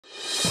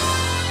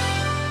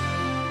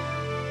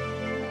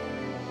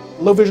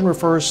Low vision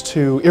refers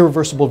to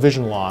irreversible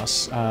vision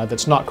loss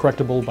that's not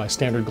correctable by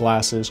standard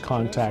glasses,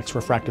 contacts,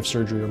 refractive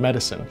surgery, or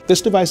medicine.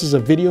 This device is a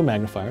video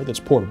magnifier that's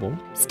portable.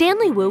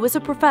 Stanley Wu is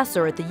a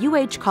professor at the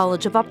UH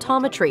College of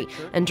Optometry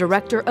and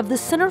director of the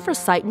Center for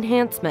Sight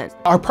Enhancement.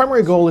 Our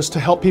primary goal is to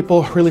help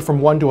people really from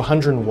 1 to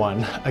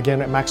 101, again,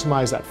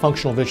 maximize that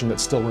functional vision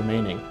that's still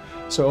remaining.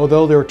 So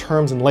although there are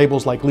terms and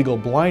labels like legal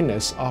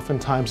blindness,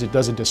 oftentimes it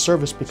does a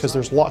disservice because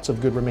there's lots of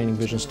good remaining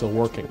vision still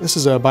working. This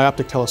is a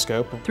Bioptic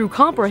Telescope. Through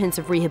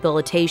comprehensive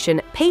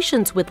rehabilitation,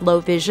 patients with low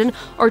vision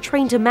are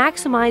trained to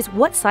maximize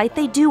what sight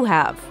they do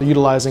have.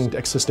 Utilizing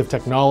assistive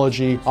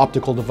technology,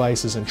 optical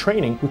devices, and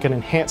training, we can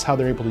enhance how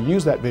they're able to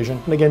use that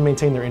vision and again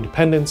maintain their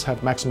independence,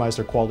 have maximized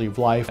their quality of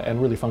life,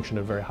 and really function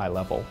at a very high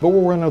level. But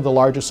we're one of the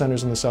largest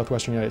centers in the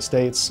southwestern United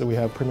States. So we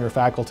have premier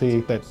faculty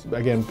that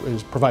again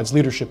provides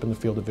leadership in the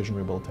field of vision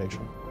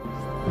rehabilitation.